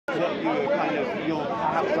your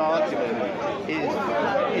perhaps argument is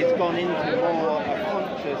gone into more a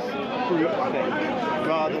conscious group thing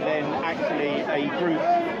rather than actually a group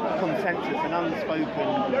consensus, an unspoken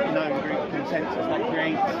known group consensus that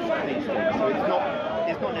creates these things. So it's not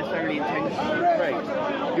necessarily intentionally created.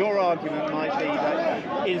 Your argument might be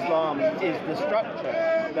that Islam is the structure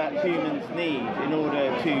that humans need in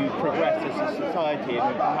order to progress as a society,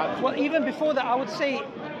 and perhaps. Well, even before that, I would say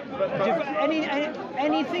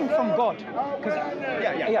anything from God. Okay.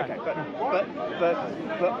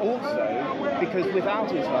 But also because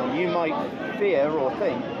without Islam, you might fear or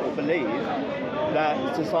think or believe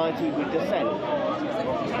that society would descend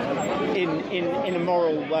in a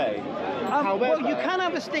moral way. However, well, you can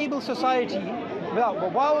have a stable society without.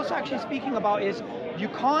 But what I was actually speaking about is you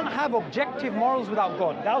can't have objective morals without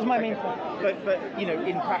God. That was my main point. But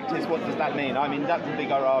in practice, what does that mean? I mean, that's a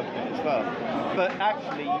bigger argument as well. But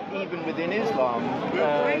actually, even within Islam,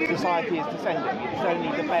 society is descending. It's only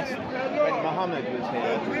the best when Muhammad was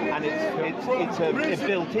here, and it's a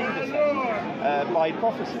built-in descent by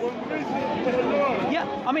prophecy. Yeah,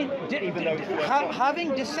 I mean,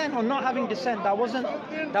 having dissent or not having dissent, that wasn't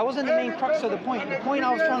the main crux of the point. The point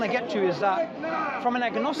I was trying to get to is that from an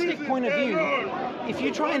agnostic point of view, if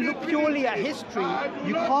you try and look purely at history,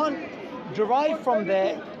 you can't derive from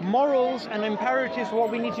there morals and imperatives for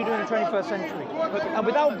what we need to do in the 21st century. And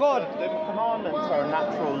without God... The commandments are a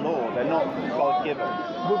natural law, they're not God-given.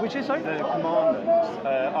 Which is, sorry? The commandments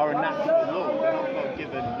are a natural law, they're not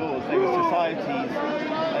God-given laws, they were society's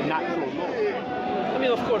natural law. I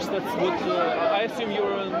mean, of course, that's what... I assume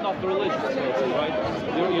you're not religious person, right?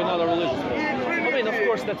 You're not a religious person. I mean, of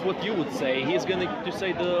course, that's what you would say. He's going to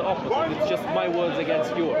say the opposite. It's just my words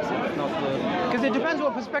against yours. It's not because it depends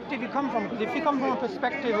what perspective you come from. Because if you come from a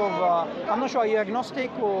perspective of, I'm not sure, are you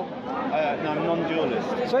agnostic or? No, I'm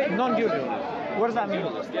non-dualist. Sorry, non-dualist. What does that mean?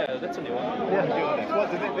 Yeah, that's a new one. Non-dualist. What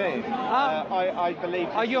does it mean? I believe.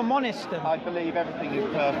 Are you a monist then? I believe everything is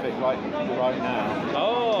perfect right now.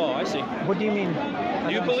 Oh, I see. What do you mean?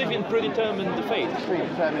 Do you believe in predetermined fate?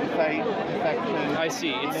 Predetermined fate, perfection. I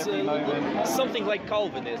see. It's something like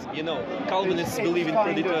Calvinism. Calvinists it's believe in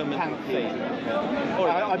predetermined fate.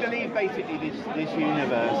 I believe basically this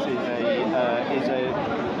universe is a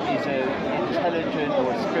intelligent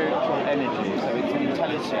or spiritual energy. So it's an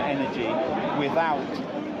intelligent energy without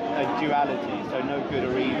a duality. So no good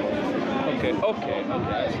or evil. Okay.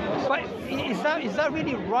 But is that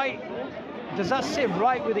really right? Does that sit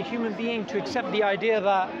right with a human being to accept the idea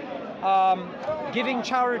that giving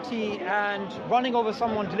charity and running over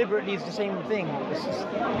someone deliberately is the same thing? This is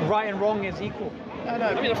right and wrong is equal. No.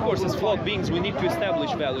 I mean, of course, as flawed beings, we need to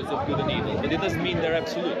establish values of good and evil, but it doesn't mean they're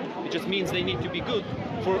absolute. It just means they need to be good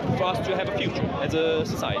for us to have a future as a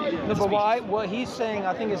society. No, but what he's saying,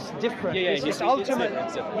 I think, is different. It's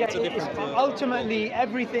ultimately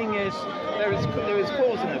everything is. There is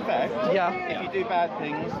cause and effect. Yeah. If you do bad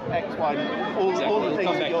things, X, Y, all the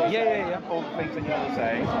things that you're saying, all the things that you're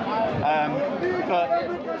saying. But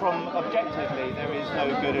from objectively, there is no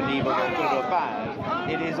good and evil or good or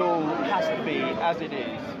bad. It is all has to be as it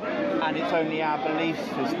is, and it's only our belief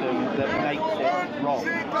system that makes it wrong.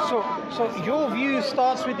 So your view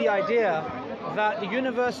starts with the idea that the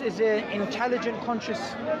universe is an intelligent,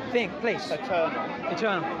 conscious place.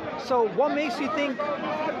 Eternal. So what makes you think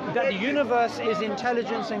that the universe is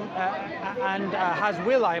intelligence and has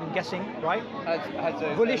will, I'm guessing, right? Has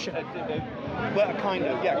a volition. Well, kind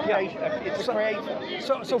of, creation. It's a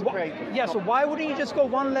creator. So why wouldn't you just go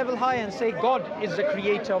one level higher and say God is the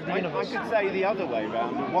creator of the universe? I could say the other way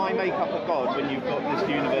around. Why make up a God when you've got this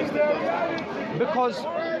universe that does that? Because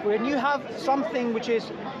when you have something which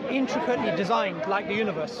is intricately designed, like the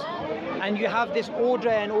universe, and you have this order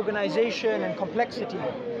and organization and complexity,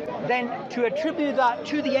 then to attribute that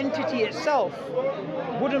to the entity itself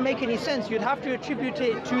wouldn't make any sense. You'd have to attribute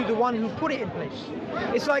it to the one who put it in place.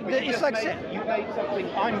 It's like you made something.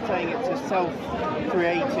 I'm saying it's a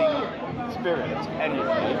self-creating spirit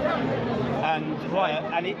energy, and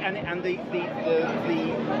the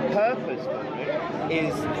purpose of it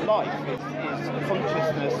is life. Is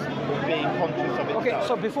consciousness being conscious of itself. Okay,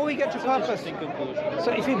 so before we get to purpose,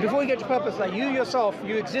 before we get to purpose, like you yourself,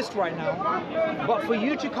 you exist right now, but for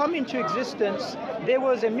you to come into existence, there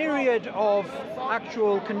was a myriad of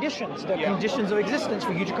actual conditions, the conditions of existence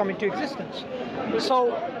for you to come into existence.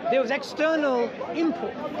 So there was external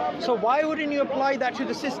input. So why wouldn't you apply that to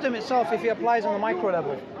the system itself if it applies on the micro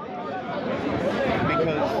level?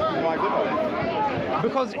 Because why would I?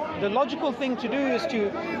 Because the logical thing to do is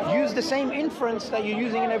to use the same inference that you're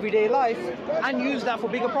using in everyday life and use that for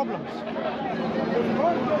bigger problems.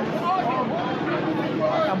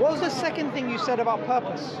 And what was the second thing you said about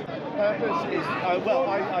purpose? Purpose is well,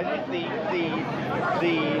 I think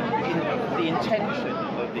the intention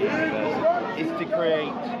of the universe is to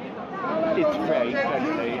create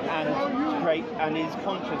generally, and is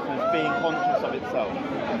consciousness being conscious of itself.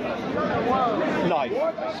 Life.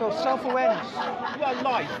 So self-awareness. Well,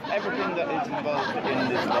 life, everything that is involved in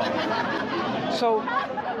this life. So,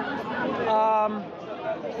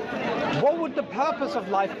 what would the purpose of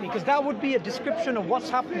life be? Because that would be a description of what's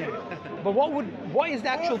happening. But what is the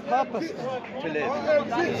actual purpose? To live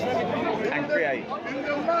and create.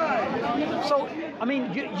 So, I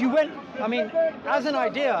mean, you went, I mean, as an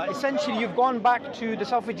idea, essentially you've gone back to the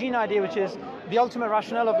Self-Gene idea, which is the ultimate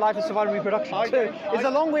rationale of life is survival and reproduction. It's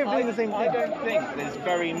a long way of doing the same thing. I don't think there's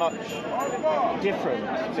very much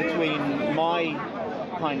difference between my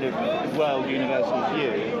kind of world universal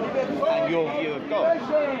view and your view of God,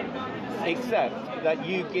 except that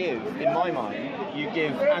you give, in my mind, you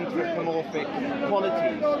give anthropomorphic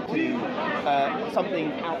qualities to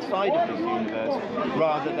something outside of this universe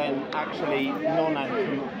rather than actually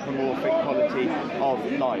non-anthropomorphic quality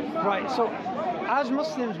of life. Right, so as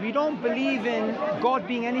Muslims, we don't believe in God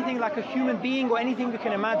being anything like a human being or anything we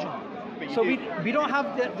can imagine. So we don't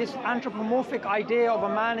have this anthropomorphic idea of a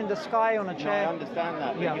man in the sky on a chair. No, I understand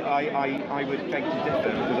that. But yeah. I would beg to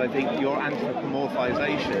differ, because I think your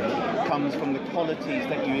anthropomorphization comes from the qualities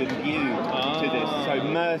that you imbue to this. So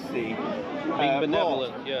mercy, being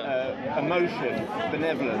benevolent, emotion,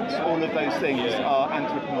 benevolence, all of those things are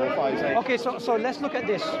anthropomorphization. Okay, so let's look at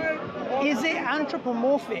this. Is it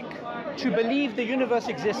anthropomorphic to believe the universe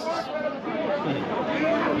exists?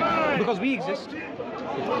 Because we exist.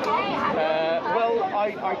 Well,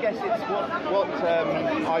 I guess it's what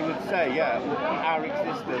I would say, our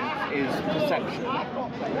existence is perception.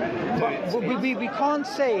 So we can't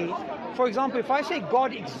say, for example, if I say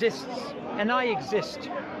God exists and I exist,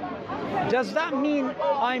 does that mean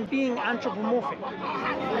I'm being anthropomorphic?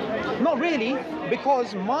 Not really,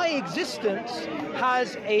 because my existence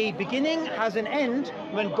has a beginning, has an end,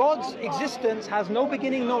 when God's existence has no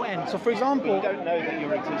beginning, no end. So for example... You don't know that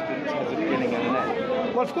your existence has a beginning and an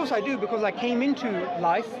end. Well, of course I do, because I came into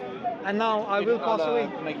life, and now I will pass away.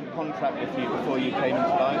 Make a contract with you before you came into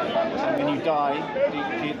life, and when you die,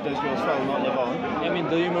 does your soul not live on? I mean,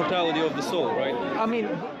 the immortality of the soul, right? I mean,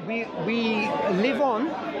 we live on,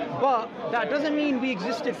 but that doesn't mean we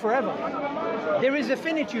existed forever. There is a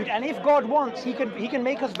finitude, and if God wants, he can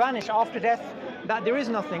make us vanish after death, that there is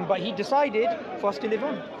nothing, but he decided for us to live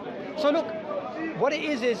on. So look, what it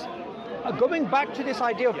is going back to this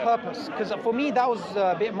idea of purpose, because for me that was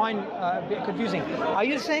a bit confusing. Are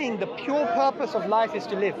you saying the pure purpose of life is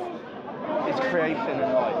to live? It's creation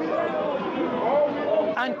and life.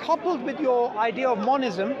 And coupled with your idea of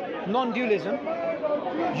monism, non-dualism,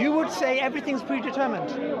 you would say everything's predetermined.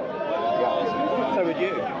 Yeah. So would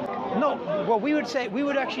you. No, well, we would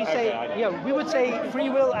actually say, we would say free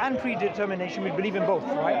will and predetermination. We believe in both,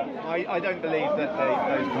 right? I don't believe that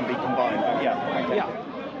those can be combined,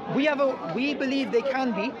 but we believe they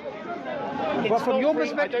can be. But from your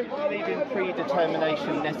perspective, I don't believe in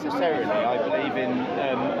predetermination necessarily. I believe in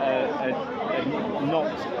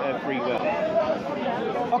not free will.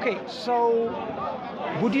 Okay, so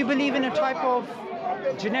would you believe in a type of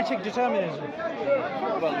genetic determinism?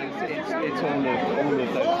 Well, it's all of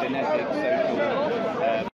those genetic,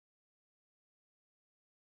 social.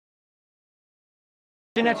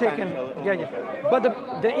 Genetic and but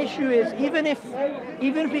the issue is, even if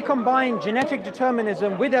we combine genetic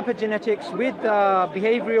determinism with epigenetics, with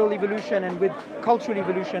behavioral evolution and with cultural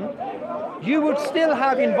evolution, you would still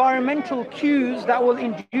have environmental cues that will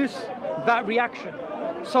induce that reaction.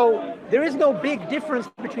 So there is no big difference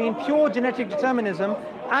between pure genetic determinism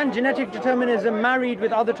and genetic determinism married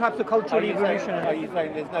with other types of cultural evolution. Are you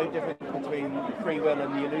saying there's no difference between free will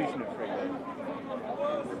and the illusion of free will?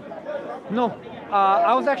 No.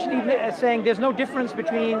 I was actually saying there's no difference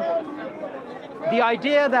between the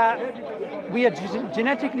idea that we are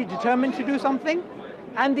genetically determined to do something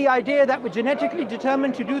and the idea that we're genetically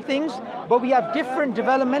determined to do things, but we have different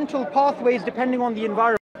developmental pathways depending on the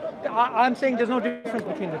environment. I'm saying there's no difference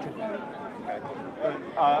between the two.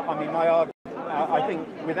 I mean, my argument, I think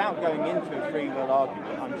without going into a free will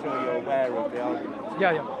argument, I'm sure you're aware of the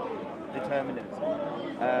argument. Determinism.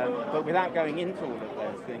 But without going into all of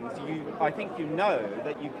those things, I think you know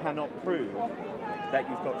that you cannot prove that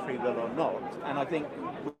you've got free will or not. And I think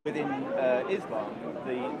within Islam,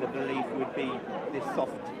 the belief would be this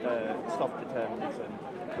soft determinism,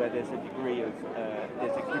 where there's a degree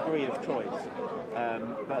of choice,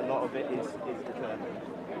 but a lot of it is determined.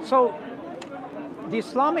 So the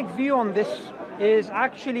Islamic view on this is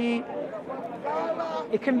actually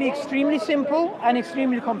it can be extremely simple and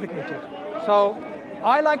extremely complicated. So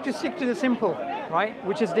I like to stick to the simple, right?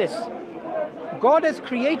 Which is this. God has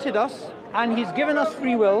created us and he's given us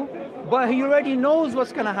free will, but he already knows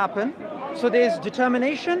what's going to happen. So there's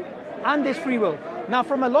determination and there's free will. Now,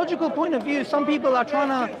 from a logical point of view, some people are trying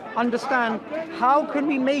to understand how can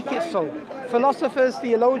we make it so. Philosophers,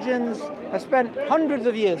 theologians have spent hundreds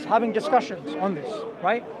of years having discussions on this,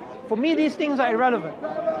 right? For me, these things are irrelevant.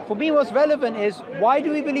 For me, what's relevant is, why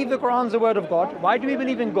do we believe the Quran is the word of God? Why do we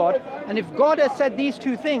believe in God? And if God has said these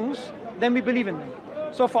two things, then we believe in them.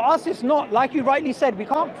 So for us, it's not, like you rightly said, we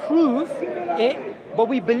can't prove it, but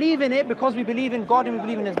we believe in it because we believe in God and we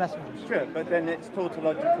believe in his messengers. Sure, but then it's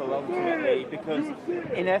tautological ultimately, because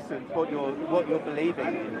in essence what you're believing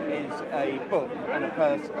in is a book and a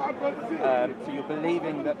person. So you're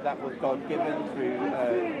believing that that was God given through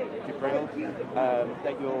Jibril,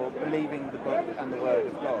 that you're believing the book and the word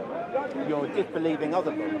of God. You're disbelieving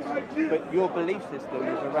other books, but your belief system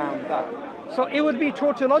is around that. So it would be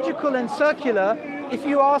tautological and circular if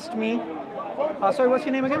you asked me, sorry, what's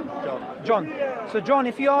your name again? John. So John,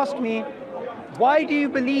 if you asked me, why do you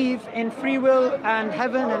believe in free will and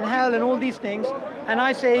heaven and hell and all these things? And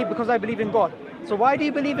I say, because I believe in God. So why do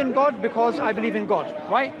you believe in God? Because I believe in God,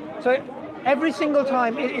 right? So every single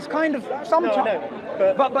time, it's kind of sometimes.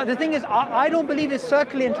 But the thing is, I don't believe it's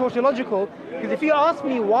circular and tautological, because if you ask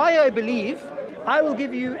me why I believe, I will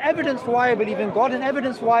give you evidence for why I believe in God and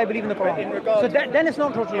evidence for why I believe in the Quran. So then it's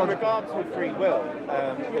not tautological. In regards to free will,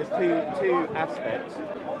 there's two aspects.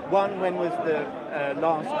 One, when was the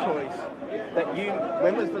last choice that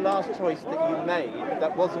you made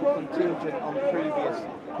that wasn't contingent on previous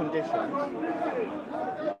conditions?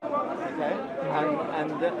 Okay,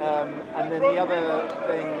 and then the other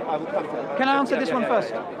thing I will come to. Can I answer this one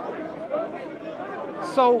first?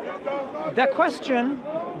 So the question,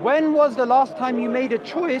 when was the last time you made a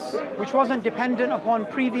choice which wasn't dependent upon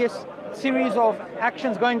previous series of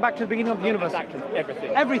actions going back to the beginning of the universe? Exactly,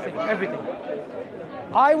 Everything.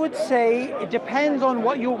 I would say it depends on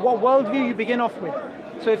what worldview you begin off with.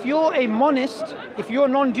 So if you're a monist, if you're a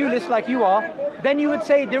non-dualist like you are, then you would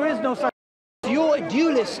say there is no such. If you're a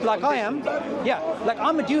dualist like I am, like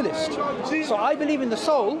I'm a dualist. So I believe in the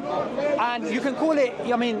soul, and you can call it,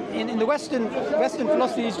 I mean, in the Western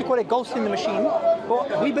philosophy, you used to call it ghost in the machine.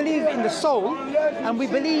 But we believe in the soul, and we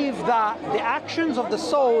believe that the actions of the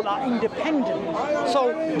soul are independent.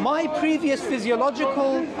 So my previous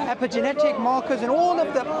physiological, epigenetic markers and all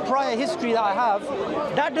of the prior history that I have,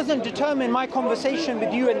 that doesn't determine my conversation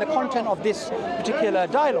with you and the content of this particular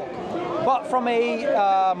dialogue. But from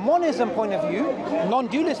a monism point of view,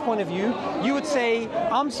 non-dualist point of view, you would say,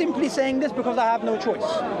 I'm simply saying this because I have no choice.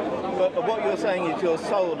 But what you're saying is your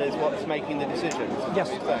soul is what's making the decisions.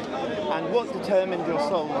 Yes. And what determined your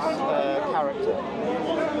soul's character?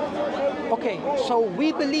 Okay, so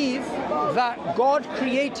we believe that God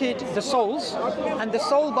created the souls, and the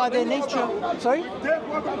soul by their nature,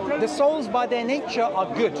 the souls by their nature are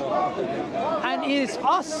good. And it is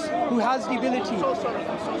us who has the ability.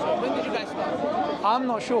 When did you guys start? I'm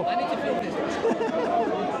not sure. I need to film this.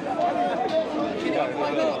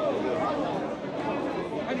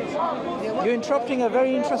 You're interrupting a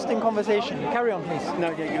very interesting conversation. Carry on, please.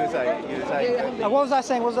 No, you were saying. What was I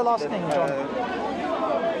saying? What was the last thing, John?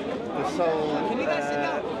 The soul. Can you guys sit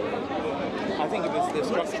down? I think it was the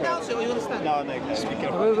structure. Sit down so you understand. No, speak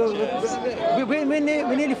up. We're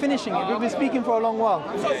nearly finishing it. We've been speaking for a long while.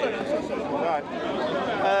 I'm so sorry. Right.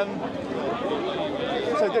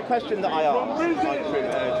 So the question that I asked, might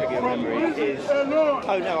trigger your memory, is... Oh no,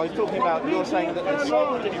 I was talking about, you're saying that the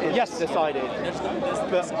soul is decided,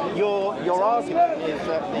 but your argument is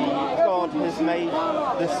that God has made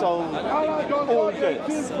the soul all good.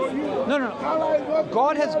 No.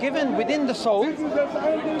 God has given within the soul,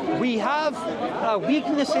 we have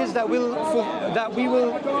weaknesses that we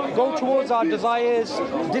will go towards our desires,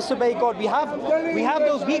 disobey God. We have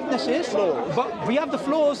those weaknesses, but we have the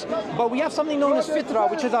flaws, but we have something known as fitrah,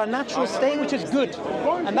 which is our natural state, which is good,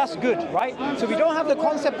 and that's good, right? So we don't have the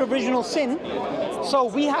concept of original sin, so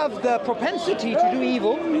we have the propensity to do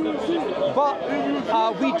evil, but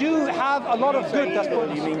we do have a lot of good. That's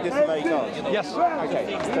what you mean, disobey God? Yes.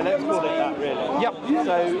 Okay, so let's call it that, really. Yep.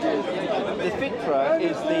 So the fitrah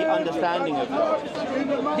is the understanding of God.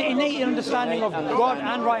 The innate understanding of God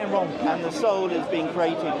and right and wrong. And the soul is being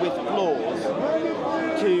created with flaws,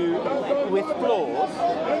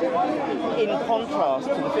 in contrast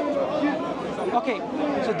to the fitrah. Okay,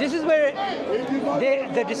 so this is where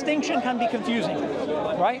the distinction can be confusing,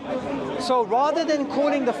 right? So rather than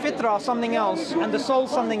calling the fitrah something else and the soul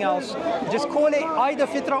something else, just call it either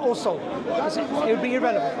fitrah or soul. It would be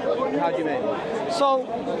irrelevant. How do you mean? So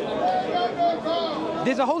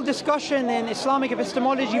there's a whole discussion in Islamic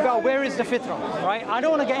epistemology about where is the fitrah, right? I don't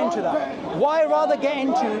want to get into that. What I rather get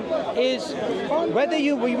into is whether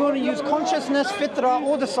we want to use consciousness, fitrah,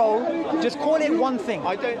 or the soul, just call it one thing.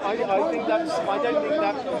 I don't think that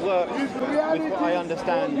works with what I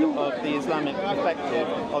understand of the Islamic perspective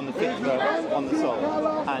on the fitrah, on the soul,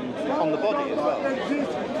 and on the body as well.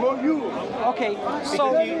 Okay, Because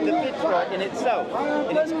so the fitrah in itself,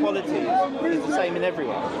 in its qualities, is the same in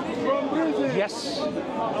everyone. yes,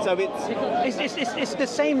 So it's the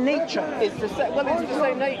same nature, it's the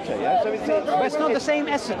same nature, yeah. So but it's not the same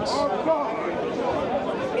essence.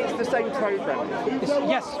 It's the same programming.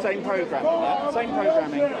 Yes. Same programming, yeah? Same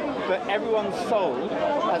programming, but everyone's soul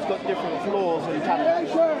has got different flaws and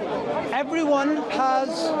talents. Everyone has.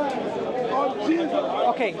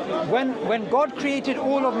 Okay, when God created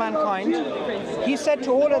all of mankind, He said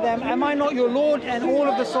to all of them, "Am I not your Lord?" And all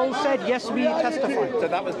of the souls said, "Yes, we testify." So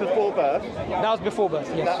that was before birth. That was before birth.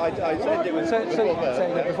 Yes. I said it was before birth.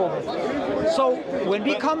 So before birth. So when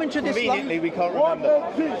we come into this, Immediately we can't remember.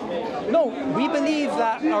 no, we believe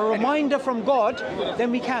that a reminder from God, then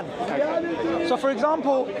we can. Okay. So, for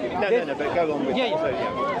example, No, but go on with Yeah, it. yeah. So,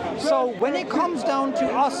 yeah. So when it comes down to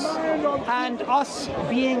us and us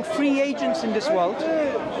being free agents in this world,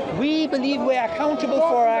 we believe we're accountable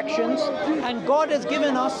for our actions, and God has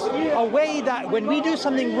given us a way that when we do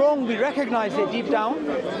something wrong, we recognize it deep down,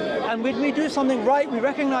 and when we do something right, we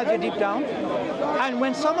recognize it deep down. And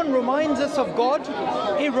when someone reminds us of God,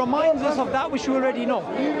 it reminds us of that which we already know.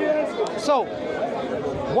 So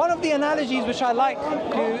one of the analogies which I like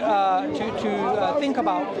to think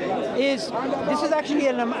about is, this is actually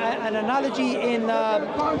an analogy in,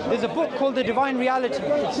 there's a book called The Divine Reality.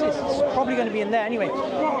 It's probably going to be in there anyway.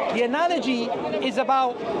 The analogy is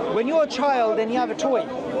about when you're a child and you have a toy,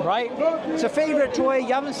 right? It's a favorite toy,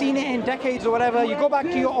 you haven't seen it in decades or whatever, you go back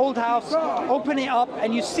to your old house, open it up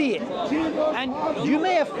and you see it. And you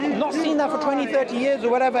may have not seen that for 20, 30 years or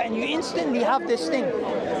whatever, and you instantly have this thing.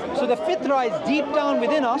 So the fitrah is deep down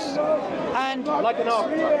within us, and Like an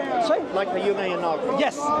archetype. sorry? Like a Jungian archetype.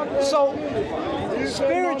 Yes. So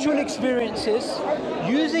spiritual experiences,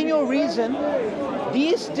 using your reason,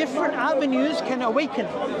 these different avenues can awaken.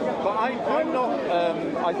 But I'm not,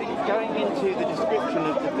 I think going into the description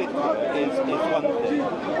of the fitrah is one thing.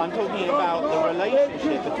 I'm talking about the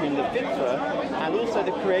relationship between the fitrah and also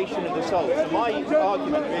the creation of the soul. So my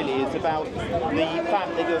argument really is about the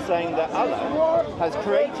fact that you're saying that Allah has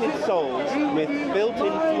created souls with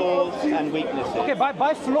built-in flaws and weaknesses. Okay,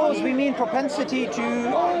 by flaws we mean propensity to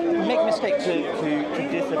make mistakes. To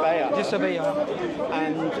disobey us. Disobey.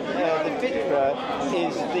 And the fitrah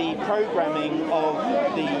is the programming of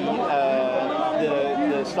the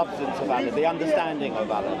substance of Allah, the understanding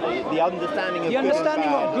of Allah, the understanding of The understanding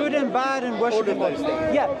of good and bad and worshiping All of those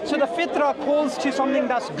things. Yeah, so the fitrah calls to something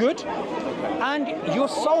that's good, and your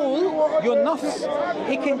soul, your nafs,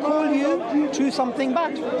 it can call you to something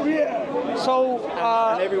bad. So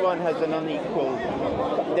and everyone has an unequal.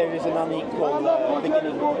 There is an unequal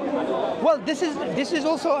beginning. well, this is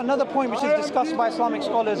also another point which is discussed by Islamic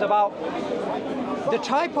scholars about the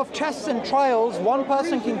type of tests and trials one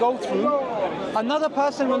person can go through, another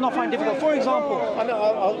person will not find difficult. For example,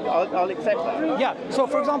 I'll accept that. yeah, so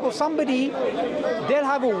for example, somebody, they'll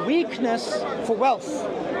have a weakness for wealth.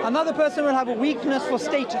 Another person will have a weakness for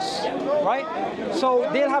status, right? So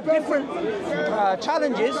they'll have different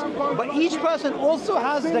challenges, but each person also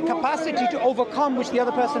has the capacity to overcome which the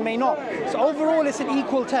other person may not. So overall, it's an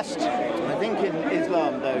equal test. I think in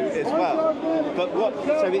Islam though as well. But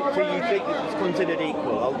so you think it's considered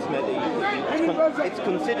equal ultimately? It's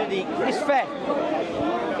considered equal. It's fair.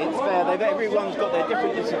 It's fair. Everyone's got their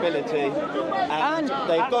different disability, and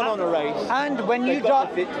they've gone on a race. And when you they've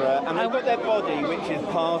got the fitrah, and they've got their body, which is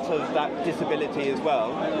part of that disability as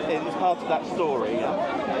well. It's part of that story.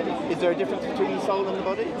 Yeah? Is there a difference between the soul and the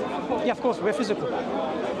body? Yeah, of course, we're physical.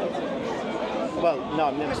 Well, no,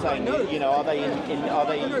 I'm never saying. You know,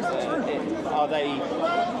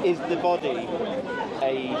 is the body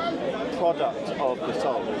a product of the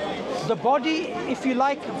soul? The body, if you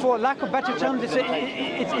like, for lack of better terms,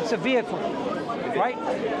 it's a vehicle, right?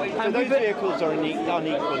 So those vehicles are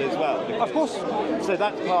unequal as well. Of course. So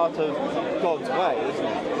that's part of God's way, isn't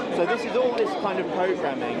it? So this is all this kind of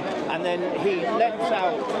programming, and then He lets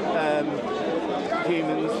out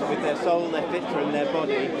humans with their soul, their fitra and their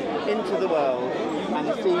body into the world and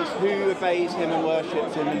sees who obeys him and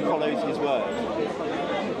worships him and follows his word.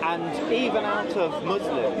 And even out of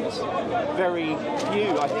Muslims, very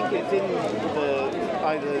few, I think it's in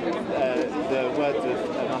either the words of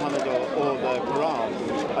Muhammad or the Quran,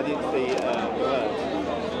 I think it's the words,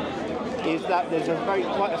 is that there's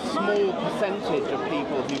quite a small percentage of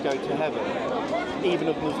people who go to heaven, even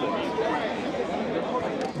of Muslims.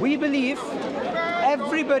 We believe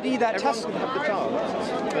everybody that Everyone would have the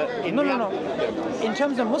chance, but in No. reality, In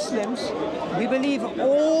terms of Muslims, we believe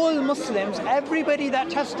all Muslims, everybody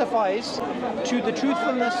that testifies to the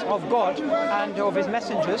truthfulness of God and of his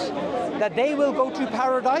messengers, that they will go to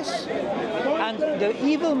paradise, and the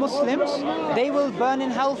evil Muslims, they will burn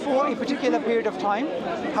in hell for a particular period of time.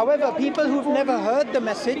 However, people who've never heard the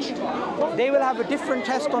message, they will have a different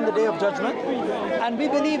test on the Day of Judgment. And we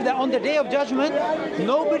believe that on the Day of Judgment,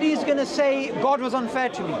 nobody's going to say God was unfair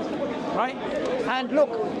to me, right? And look,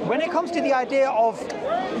 when it comes to the idea of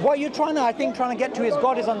what you're trying to get to is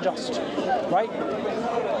God is unjust, right?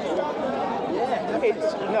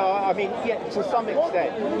 To some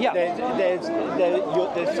extent. Yeah. There's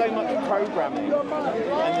so much programming,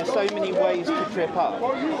 and there's so many ways to trip up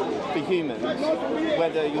for humans,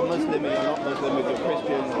 whether you're Muslim or you're not Muslim, whether you're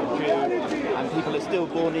Christian or Jew, and people are still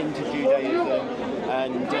born into Judaism,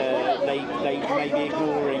 and they may be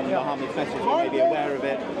ignoring Muhammad's message, or may be aware of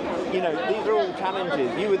it. You know, these are all challenges.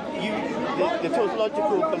 The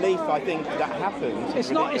tautological belief, I think, that happens.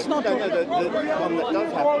 It's not. The one that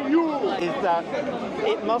does happen is that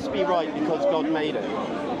it must be right because God made it.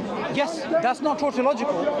 Yes, that's not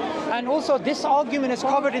tautological. And also this argument is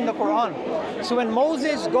covered in the Quran. So when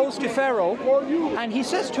Moses goes to Pharaoh and he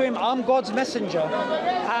says to him, I'm God's messenger,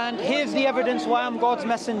 and here's the evidence why I'm God's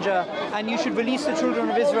messenger, and you should release the children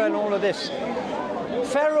of Israel and all of this.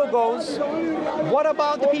 Pharaoh goes, what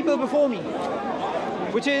about the people before me?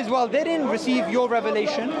 Which is, well, they didn't receive your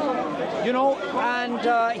revelation, you know, and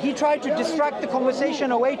he tried to distract the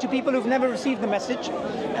conversation away to people who've never received the message.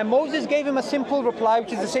 And Moses gave him a simple reply,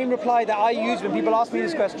 which is the same reply that I use when people ask me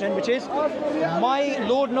this question, which is, my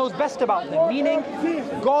Lord knows best about them, meaning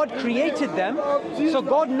God created them, so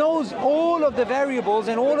God knows all of the variables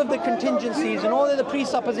and all of the contingencies and all of the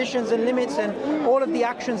presuppositions and limits and all of the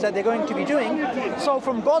actions that they're going to be doing. So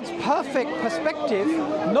from God's perfect perspective,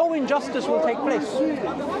 no injustice will take place.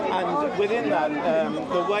 And within that,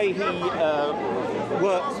 the way he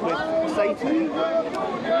works with Satan.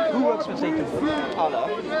 Who works with Satan? Allah.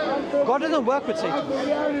 God doesn't work with Satan.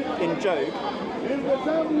 In Job.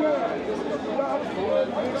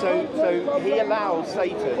 So he allows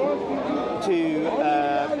Satan to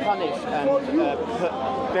punish and put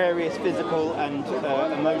various physical and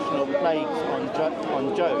emotional plagues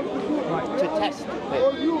on Job to test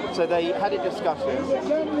him. So they had a discussion,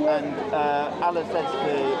 and Allah says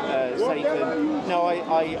to Satan, "No,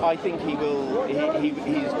 I think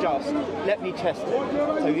he's just. Let me test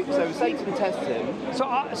him." So Satan tests him.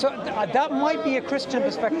 So that might be a Christian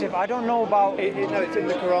perspective. I don't know about. No, it's in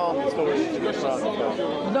the Quran. The story is in the Quran as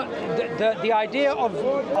well. No, the idea of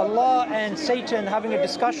Allah and Satan having a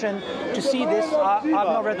discussion to see this, I've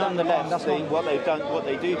not read that in the Quran. That's what they've done, what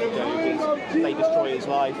they do to Job is they destroy his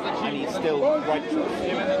life, and he's still righteous.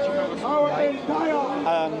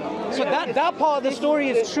 So that part of the story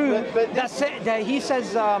is true. That he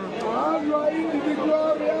says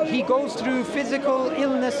he goes through physical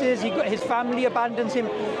illnesses. His family abandons him.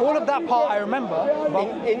 All of that part I remember. But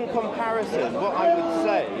in comparison, what I would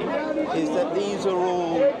say is that these are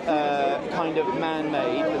all kind of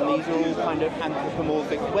man-made, and these are all kind of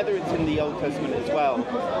anthropomorphic. Whether it's in the Old Testament as well,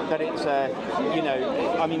 that it's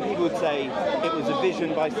I mean, people would say it was a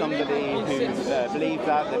vision by somebody who believed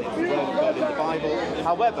that it's the word of God in the Bible.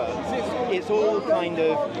 However, it's all kind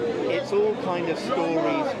of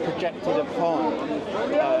stories projected upon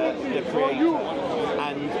the Creator,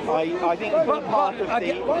 and I think part of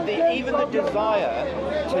even the desire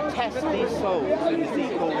to test these souls in this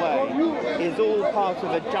equal way is all part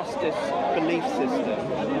of a justice belief system,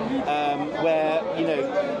 where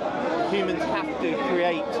humans have to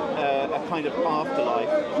create a kind of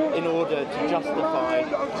afterlife in order to justify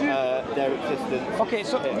their existence. Okay,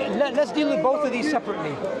 so let's deal with both of these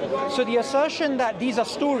separately. So the assertion that these are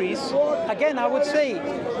stories, again, I would say,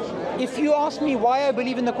 if you ask me why I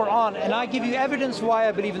believe in the Quran, and I give you evidence why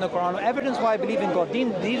I believe in the Quran, or evidence why I believe in God,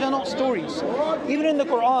 these are not stories. Even in the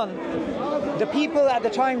Quran, the people at the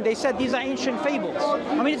time, they said these are ancient fables.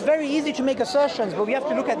 I mean, it's very easy to make assertions, but we have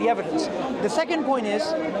to look at the evidence. The second point is,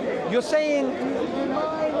 you're saying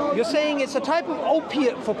You're saying it's a type of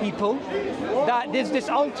opiate for people, that there's this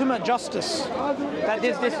ultimate justice. That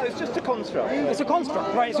there's this. It's just a construct. It's a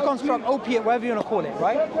construct, right? It's a construct, opiate, whatever you want to call it,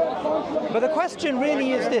 right? But the question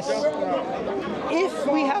really is this. If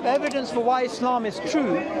we have evidence for why Islam is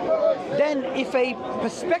true, then if a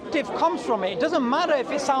perspective comes from it, it doesn't matter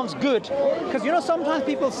if it sounds good. Because you know, sometimes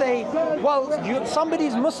people say, well,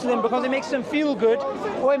 somebody's Muslim because it makes them feel good,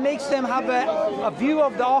 or it makes them have a view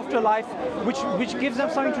of the afterlife which gives them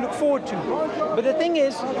something to look forward to. But the thing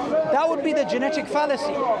is, that would be the genetic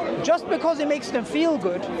fallacy. Just because it makes them feel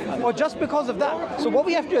good, or just because of that. So what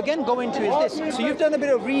we have to again go into is this. So you've done a bit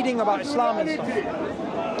of reading about Islam and stuff.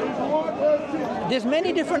 There's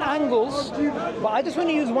many different angles, but I just want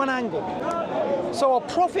to use one angle. So a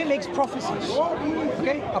prophet makes prophecies.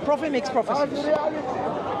 Okay? A prophet makes prophecies.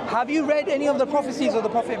 Have you read any of the prophecies of the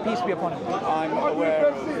Prophet, peace be upon him? I'm aware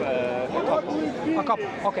of a couple. A couple,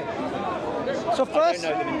 okay. So first, I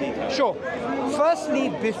don't know them in detail. Sure. Firstly,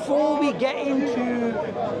 before we get into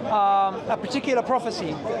a particular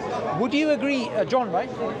prophecy, would you agree, John,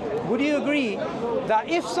 right? Would you agree that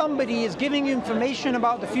if somebody is giving you information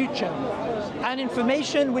about the future, and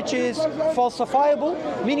information which is falsifiable,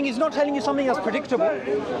 meaning he's not telling you something that's predictable,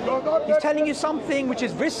 he's telling you something which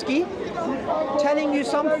is risky, telling you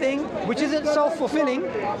something which isn't self-fulfilling,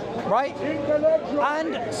 right?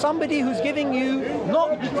 And somebody who's giving you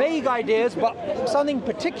not vague ideas, but something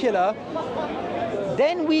particular,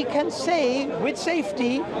 then we can say with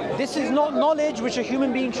safety, this is not knowledge which a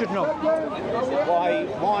human being should know.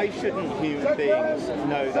 Why shouldn't human beings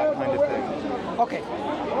know that kind of thing? Okay.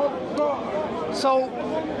 So,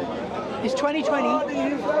 it's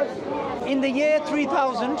 2020. In the year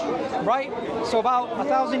 3000, right? So about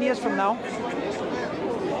 1,000 years from now,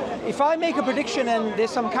 if I make a prediction, and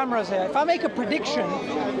there's some cameras here, if I make a prediction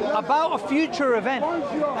about a future event,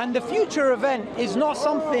 and the future event is not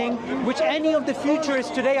something which any of the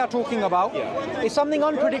futurists today are talking about, it's something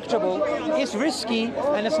unpredictable, it's risky,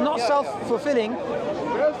 and it's not self-fulfilling,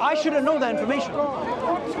 I shouldn't know that information.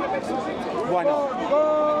 Why not?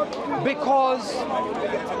 Because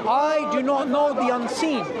I do not know the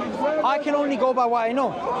unseen. I can only go by what I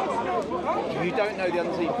know. You don't know the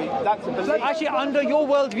unseen people. That's a belief. Actually, under your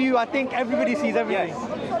worldview, I think everybody sees everything. Yes.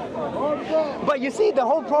 But you see, the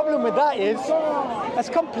whole problem with that is it's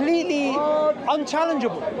completely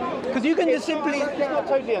unchallengeable. Because you can just simply... It's not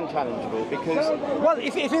totally unchallengeable because... Well,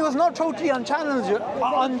 if it was not totally unchallengeable,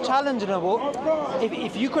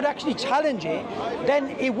 if you could actually challenge it,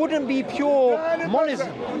 then it wouldn't be pure monism.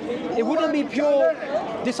 It wouldn't be pure...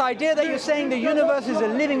 This idea that you're saying the universe is a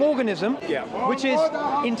living organism, which is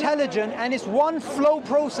intelligent, and it's one flow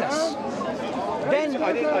process. Then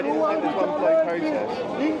I didn't think there's one flow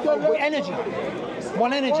process. Energy.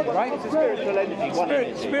 One energy, right? It's a spiritual energy, one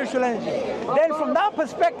energy. Spiritual energy. Then from that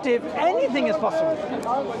perspective, anything is possible.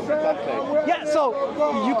 Exactly. Yeah, so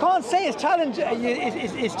you can't say it's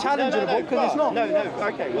challengeable because it's not. No,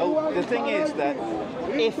 okay, well, the thing is that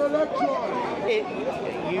if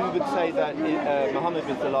you would say that Muhammad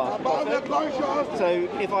was the last prophet, so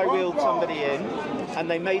if I wheeled somebody in and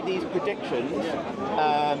they made these predictions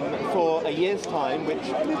for a year's time, which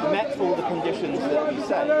met all the conditions that you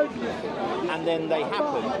say, and then they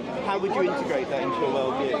happened, how would you integrate that into your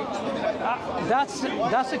worldview? That's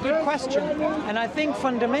a good question, and I think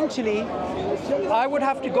fundamentally I would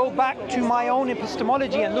have to go back to my own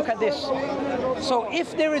epistemology and look at this. So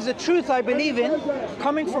if there is a truth I believe in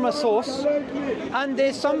coming from a source, and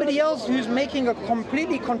there's somebody else who's making a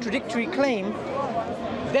completely contradictory claim,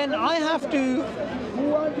 then I have to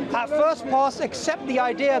at first pass accept the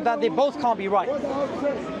idea that they both can't be right.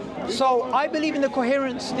 So I believe in the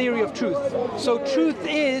coherence theory of truth. So truth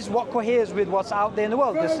is what coheres with what's out there in the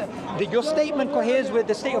world. Your statement coheres with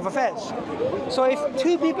the state of affairs. So if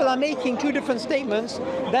two people are making two different statements,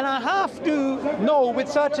 then I have to know with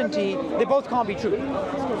certainty they both can't be true.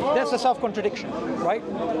 That's a self-contradiction, right?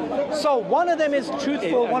 So one of them is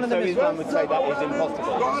truthful, one of them is... Islam would say that was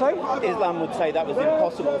impossible. Sorry? Islam would say that was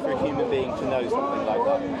impossible for a human being to know something like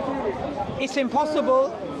that. It's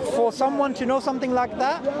impossible for someone to know something like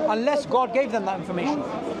that unless God gave them that information.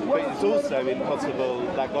 But it's also impossible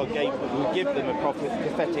that God will give them a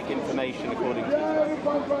prophetic information according to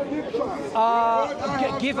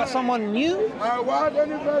Islam. Give someone new?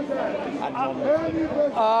 And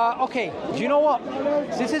non-Muslim. Okay, do you know what?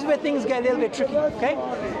 This is where things get a little bit tricky, okay?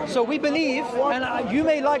 So we believe, and you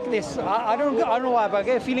may like this, I don't know why, but I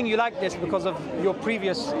get a feeling you like this because of your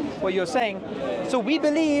previous, what you're saying. So we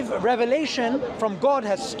believe revelation from God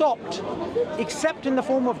has stopped except in the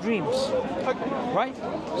form of dreams, right?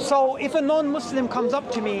 So if a non-Muslim comes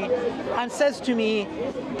up to me and says to me,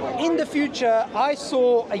 in the future, I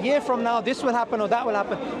saw a year from now this will happen or that will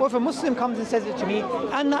happen, or if a Muslim comes and says it to me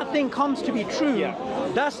and that thing comes to be true,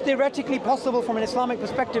 that's theoretically possible from an Islamic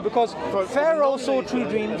perspective, because Pharaoh saw true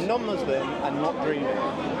dreams. A non-Muslim and not dreaming.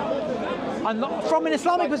 And from an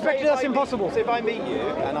Islamic perspective, that's impossible. So if I meet you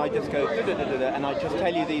and I just go and I just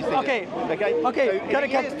tell you these things. Okay.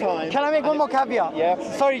 So can I make one more caveat?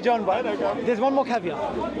 Yeah. Sorry, John, but there's one more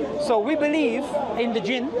caveat. So we believe in the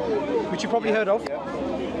jinn, which you probably heard of,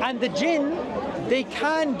 and the jinn, they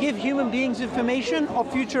can give human beings information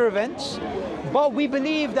of future events, but we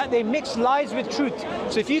believe that they mix lies with truth.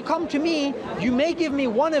 So if you come to me, you may give me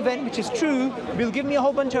one event which is true, you'll give me a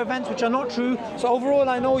whole bunch of events which are not true. So overall,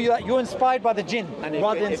 I know that you're inspired by the jinn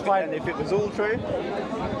rather than inspired. And if it was all true?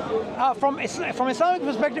 From Islamic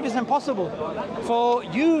perspective, it's impossible for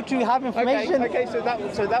you to have information. Okay. So that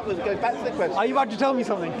goes back to the question. Are you about to tell me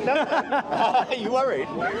something? No. Are you worried?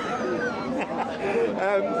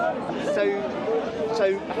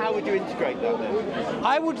 So how would you integrate that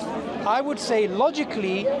then? I would say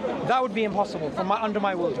logically that would be impossible under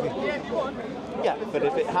my worldview. Yeah, but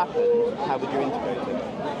if it happened, how would you integrate it?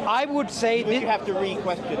 I would say you have to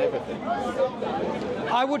re-question everything.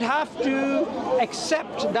 I would have to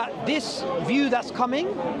accept that this view that's coming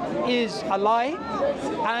is a lie,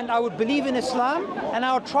 and I would believe in Islam, and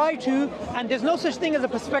I would try to, and there's no such thing as a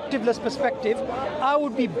perspectiveless perspective. I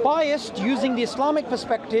would be biased using the Islamic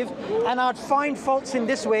perspective, and I'd find faults in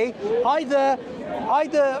this way. Either,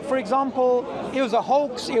 for example, it was a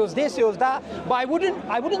hoax, it was this, it was that, but I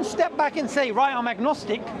wouldn't step back and say, right, I'm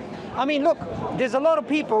agnostic. I mean, look, there's a lot of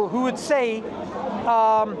people who would say,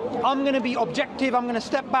 I'm going to be objective, I'm going to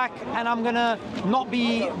step back, and I'm going to not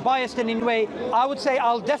be biased in any way. I would say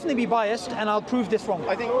I'll definitely be biased, and I'll prove this wrong.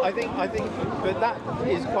 I think, but that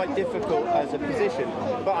is quite difficult as a position.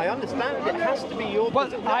 But I understand it has to be your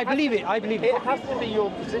position. I believe it. It has to be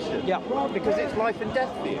your position. Yeah. Because it's life and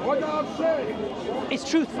death for you. It's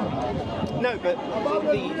truth. No, but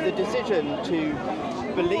the decision to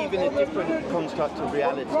believe in a different construct of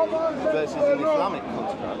reality versus an Islamic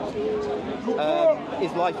construct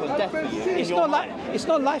is life or death for you. It's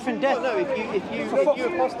not life and death. Well, no, if you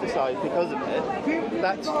apostatize because of it,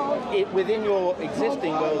 that's it within your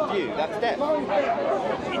existing worldview. That's death.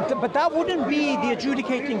 But that wouldn't be the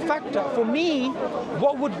adjudicating factor. For me,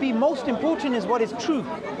 what would be most important is what is true.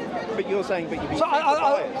 But you're saying, but you'd be so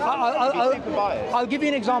super biased. I'll give you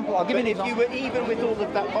an example. If you were even with all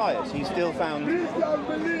of that bias, you still found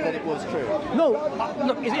that it was true. No,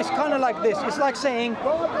 look, it's kind of like this. It's like saying,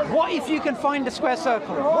 what if you can find a square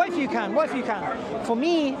circle? What if you can? What if you can? For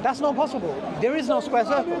me, that's not possible. There is no square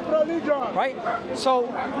circle, right? So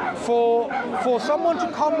for someone to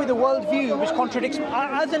come with a worldview which contradicts,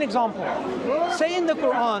 as an example, say in the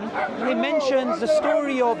Quran, it mentions the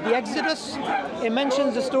story of the Exodus, it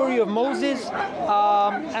mentions the story of Moses,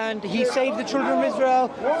 and he saved the children of Israel,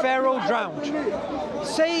 Pharaoh drowned.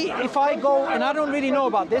 Say if I go, and I don't really know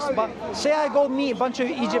about this, but say I go meet a bunch of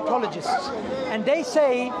Egyptologists, and they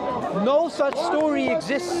say no such story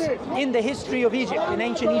exists in the history of Egypt, in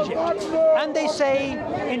ancient Egypt. And they say,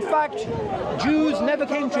 in fact, Jews never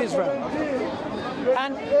came to Israel.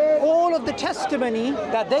 And all of the testimony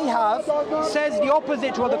that they have says the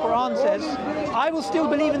opposite to what the Quran says. I will still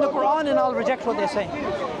believe in the Quran and I'll reject what they're saying.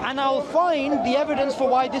 And I'll find the evidence for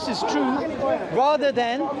why this is true rather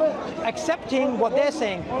than accepting what they're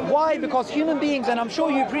saying. Why? Because human beings, and I'm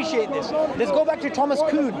sure you appreciate this, let's go back to Thomas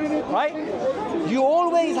Kuhn, right? You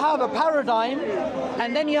always have a paradigm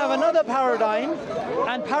and then you have another paradigm,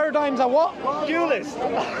 and paradigms are what? Dualist.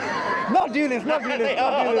 Not dualist, not dualist. They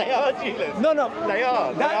are dualist. No. They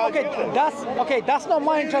are. That's not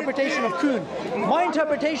my interpretation of Kuhn. My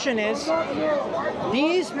interpretation is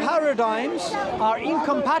these paradigms are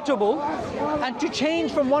incompatible, and to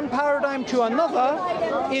change from one paradigm to another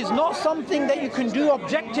is not something that you can do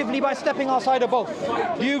objectively by stepping outside of both.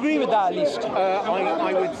 Do you agree with that at least?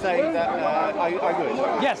 I would say that I would.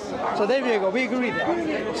 Yes. So there you go. We agree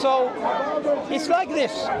there. So it's like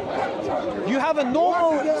this. You have a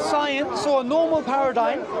normal science or a normal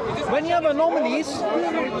paradigm. When you have anomalies,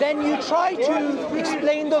 then you try to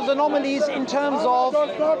explain those anomalies in terms of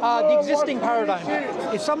the existing paradigm.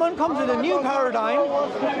 If someone comes with a new paradigm,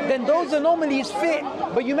 then those anomalies fit,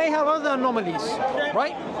 but you may have other anomalies,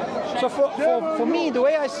 right? So for me, the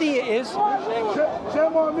way I see it is,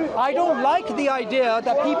 I don't like the idea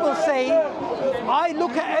that people say, I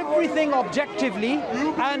look at everything objectively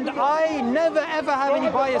and I never ever have any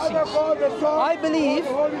biases. I believe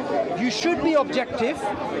you you should be objective,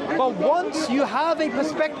 but once you have a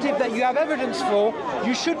perspective that you have evidence for,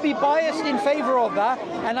 you should be biased in favor of that,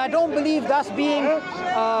 and I don't believe that's being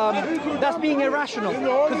irrational,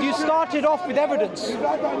 because you started off with evidence.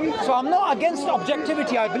 So I'm not against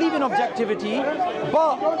objectivity, I believe in objectivity,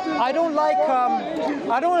 but I don't like,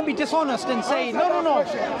 I don't want to be dishonest and say, no,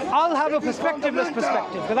 I'll have a perspectiveless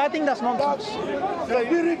perspective, because I think that's nonsense. So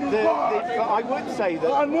I would say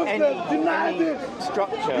that any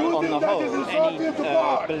structure on the whole, any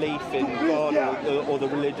belief in God or the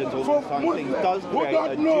religions or those kind of things does create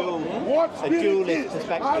a dualist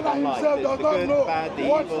perspective on life. There's the good, the bad, the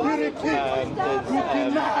evil, there's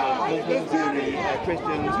Muslims, the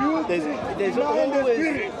Christians. There's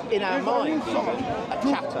always in our minds even a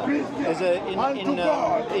chatter. There's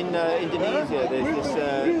in Indonesia there's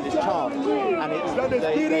this chant, and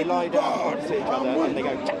they lie down opposite each other and they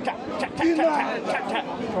go chat chat chat chat chat chat chat,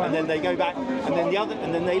 and then they go back,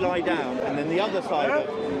 and then they lie down, and then the other side of it,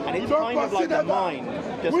 and it's kind of like the mind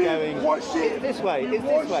just going, it's this way, it's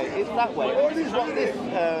this way, it's that way. This is what this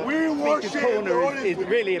Speaker's Corner is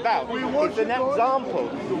really about. It's an example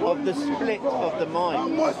of the split of the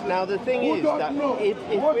mind. Now the thing is that if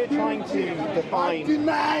we're trying to define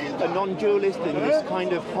a non-dualist and this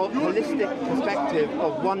kind of holistic perspective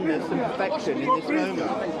of oneness and perfection in this moment,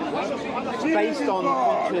 based on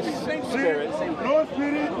conscious spirit,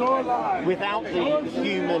 without the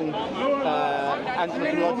human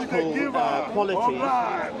anthropological qualities,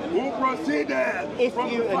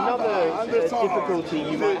 another difficulty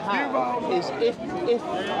you might have is if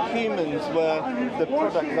humans were the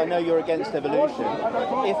product, I know you're against evolution,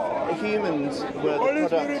 if humans were the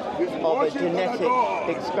product of a genetic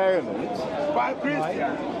experiment,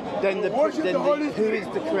 then who is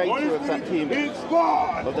the creator of that human?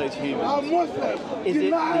 Of those humans? Is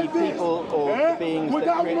it the people or the beings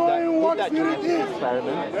that did that genetic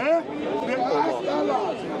experiment? Or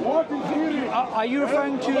what? Are you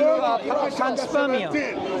referring to panspermia? I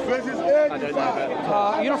don't know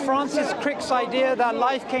about you know, Francis Crick's idea that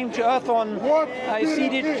life came to Earth is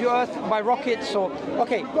seeded to Earth by rockets, or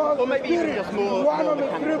or maybe even just more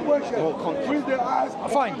mechanical, more conscious.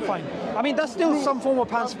 Fine. I mean, that's still some form of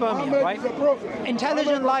panspermia, right?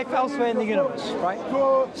 Intelligent life elsewhere in the universe, right?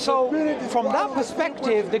 So, from that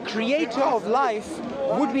perspective, the creator of life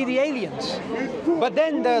would be the aliens. But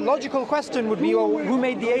then the logical question would be, well, who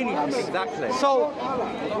made the aliens? Exactly. So,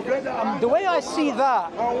 the way I see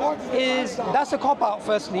that is, that's a cop-out,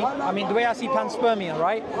 firstly. I mean, the way I see panspermia,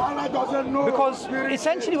 right? Because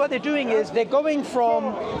essentially what they're doing is they're going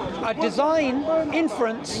from a design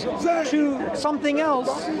inference to something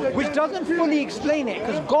else which doesn't fully explain it,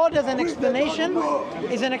 because God as an explanation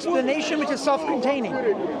is an explanation which is self-containing.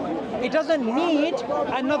 It doesn't need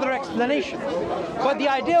another explanation. But the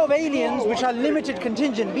idea of aliens, which are limited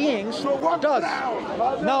contingent beings, does.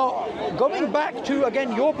 Now, going back to,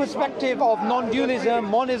 again, your perspective of non-dualism,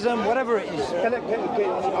 monism, whatever it is.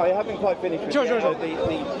 I haven't quite finished. Sure. So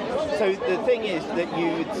the thing is that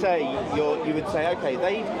you would say, okay,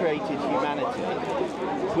 they've created humanity,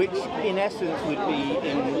 which in essence would be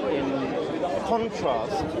in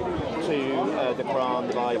contrast to the Quran,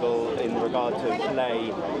 the Bible, in regard to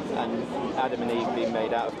clay and Adam and Eve being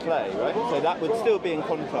made out of clay, right? So that would still be in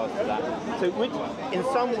contrast to that. So it would, in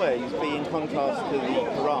some ways, be in contrast to the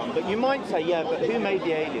Quran. But you might say, yeah, but who made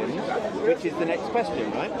the aliens? Which is the next question,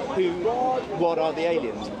 right? What are the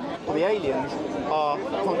aliens? Well, the aliens are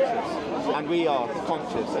conscious, and we are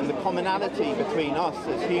conscious, and the commonality between us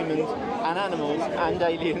as humans and animals and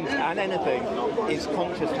aliens and anything is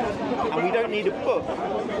consciousness. And we don't need a book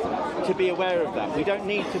to be aware of that. We don't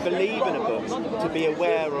need to believe in a book to be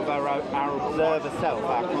aware of our observer self,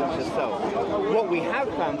 our conscious self. What we have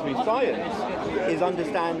found through science is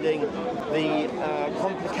understanding the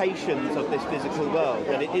complications of this physical world,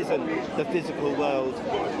 that it isn't the physical world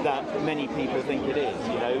that many people think it is,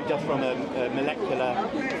 you know, just from a molecular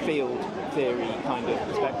field theory kind of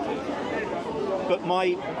perspective. But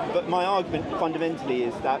my argument fundamentally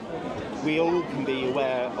is that we all can be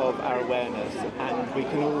aware of our awareness, and we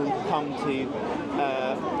can all come to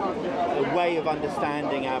a way of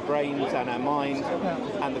understanding our brains and our mind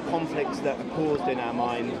and the conflicts that are caused in our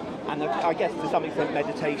mind. And I guess to some extent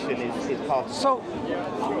meditation is part of it. So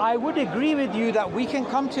I would agree with you that we can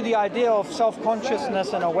come to the idea of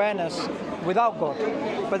self-consciousness and awareness without God.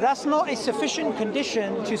 But that's not a sufficient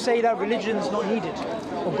condition to say that religion is not needed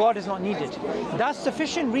or God is not needed. That's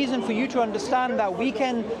sufficient reason for you to understand that we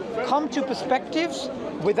can come to perspectives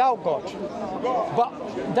without God. But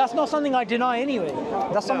that's not something I deny anyway.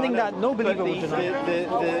 That's something that no believer would deny.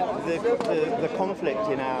 The conflict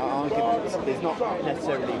in our arguments is not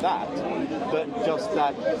necessarily that, but just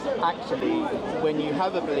that actually when you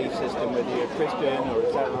have a belief system, whether you're a Christian or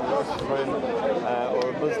a Zoroastrian or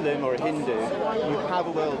a Muslim or a Hindu, you have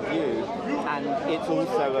a worldview, and it's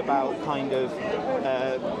also about kind of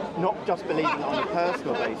not just believing it on a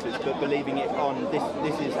personal basis, but believing it on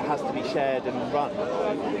has to be shared and run.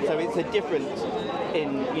 So it's a difference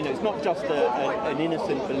in, it's not just an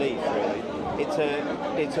innocent belief really. It's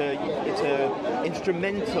a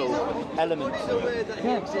instrumental element to it.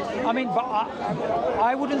 Yeah. I mean, but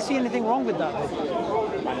I wouldn't see anything wrong with that.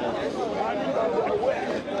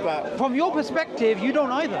 But from your perspective, you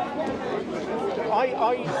don't either.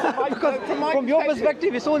 Because from your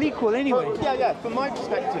perspective, it's all equal anyway. Yeah. From my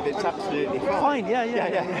perspective, it's absolutely fine. Yeah.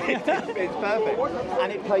 It's perfect,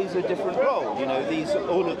 and it plays a different role.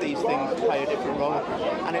 All of these things play a different role,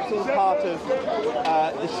 and it's all part of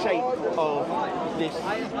the shape of this,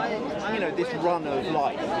 this run of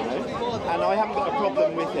life. And I haven't got a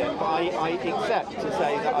problem with it, but I accept to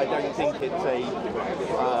say that I don't think it's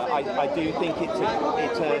I do think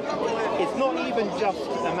it's not even just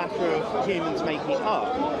a matter of humans making it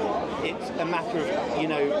up. It's a matter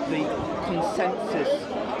of the consensus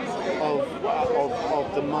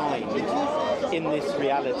of the mind in this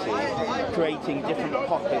reality, creating different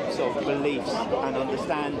pockets of beliefs and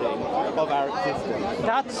understanding of our existence.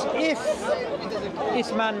 That's if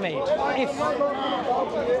it's man-made. If.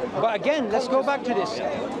 But again, let's go back to this.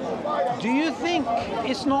 Do you think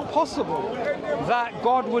it's not possible that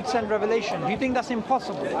God would send revelation? Do you think that's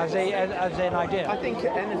impossible as an idea? I think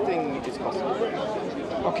anything is possible.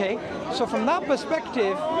 Okay, so from that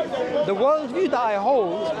perspective, the worldview that I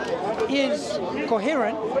hold is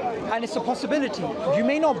coherent and it's a possibility. You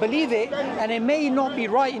may not believe it and it may not be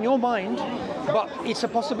right in your mind, but it's a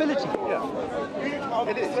possibility. Yeah,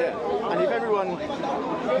 it is, yeah. And if everyone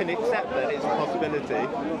can accept that it's a possibility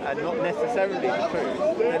and not necessarily the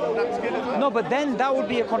truth, then that's good as well. No, but then that would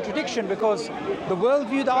be a contradiction, because the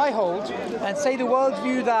worldview that I hold and say the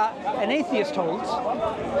worldview that an atheist holds,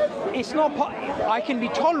 it's not. I can be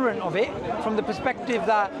tolerant of it from the perspective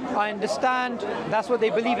that I understand that's what they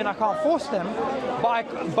believe and I can't force them, but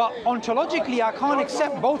ontologically I can't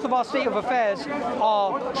accept both of our state of affairs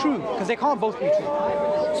are true, because they can't both be true.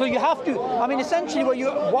 So you have to, essentially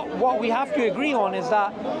what we have to agree on is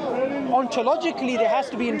that ontologically there has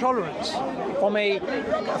to be intolerance from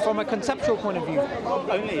a conceptual point of view.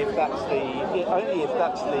 Only if that's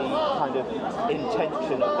the kind of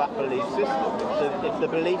intention of that belief system. If the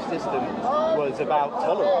belief system was about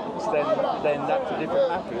tolerance, then that's a different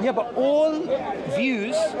matter. Yeah, but all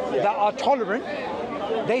views that are tolerant,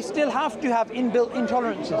 they still have to have inbuilt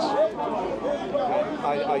intolerances.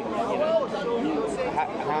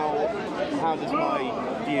 How does my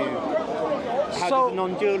view? How does the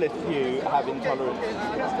non-dualist view have intolerance?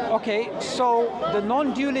 Okay, so the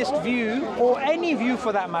non-dualist view, or any view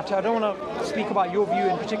for that matter, I don't want to speak about your view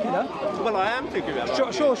in particular. Well, I am thinking about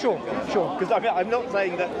that. Sure. Because I'm not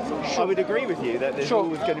saying that I would agree with you that there's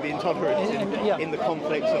always going to be intolerance in the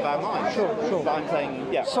conflicts of our minds. Sure. But I'm saying,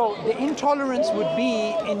 yeah. So the intolerance would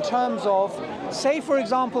be in terms of, say for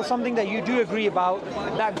example, something that you do agree about,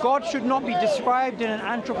 that God should not be described in an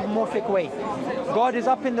anthropomorphic way. God is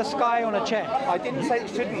up in the sky on a chair. I didn't say it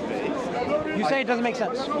shouldn't be. You say it doesn't make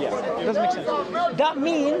sense? Yeah. It doesn't make sense. That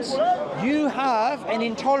means you have an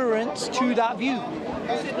intolerance to that view.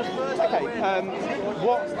 Okay,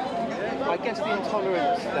 I guess the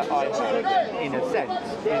intolerance that I have, in a sense,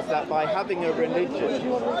 is that by having a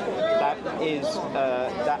religion that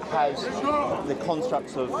has the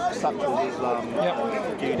constructs of such as Islam,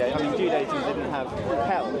 Judaism. Judaism didn't have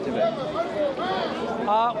hell, did it?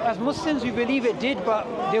 As Muslims, we believe it did, but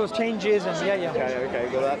there was changes and yeah. Okay.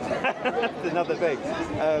 Well, that's another thing.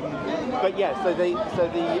 But yeah,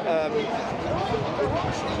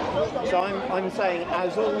 so I'm saying,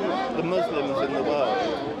 as all the Muslims in the world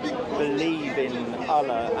believe in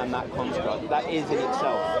Allah and that construct, that is in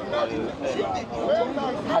itself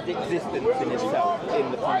has existence in itself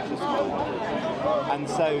in the conscious mind, and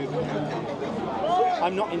so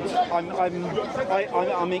I'm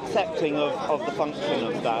accepting of the function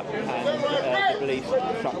of that and the belief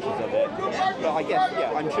structures of it. But I guess,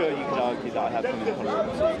 I'm sure you could argue that I have some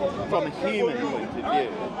intolerance from a human point of view.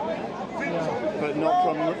 but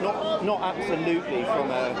not absolutely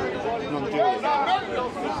from a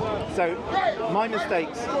non-dualism. So my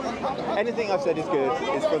mistakes, anything I've said is good,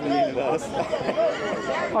 is from the universe.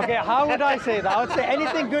 Okay, how would I say that? I would say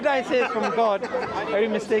anything good I say is from God, every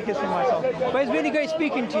mistake is from myself. But it's really great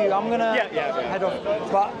speaking to you. I'm going to head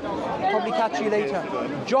off, but probably catch you later.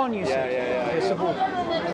 John, you said? Yeah. Okay, Suboor.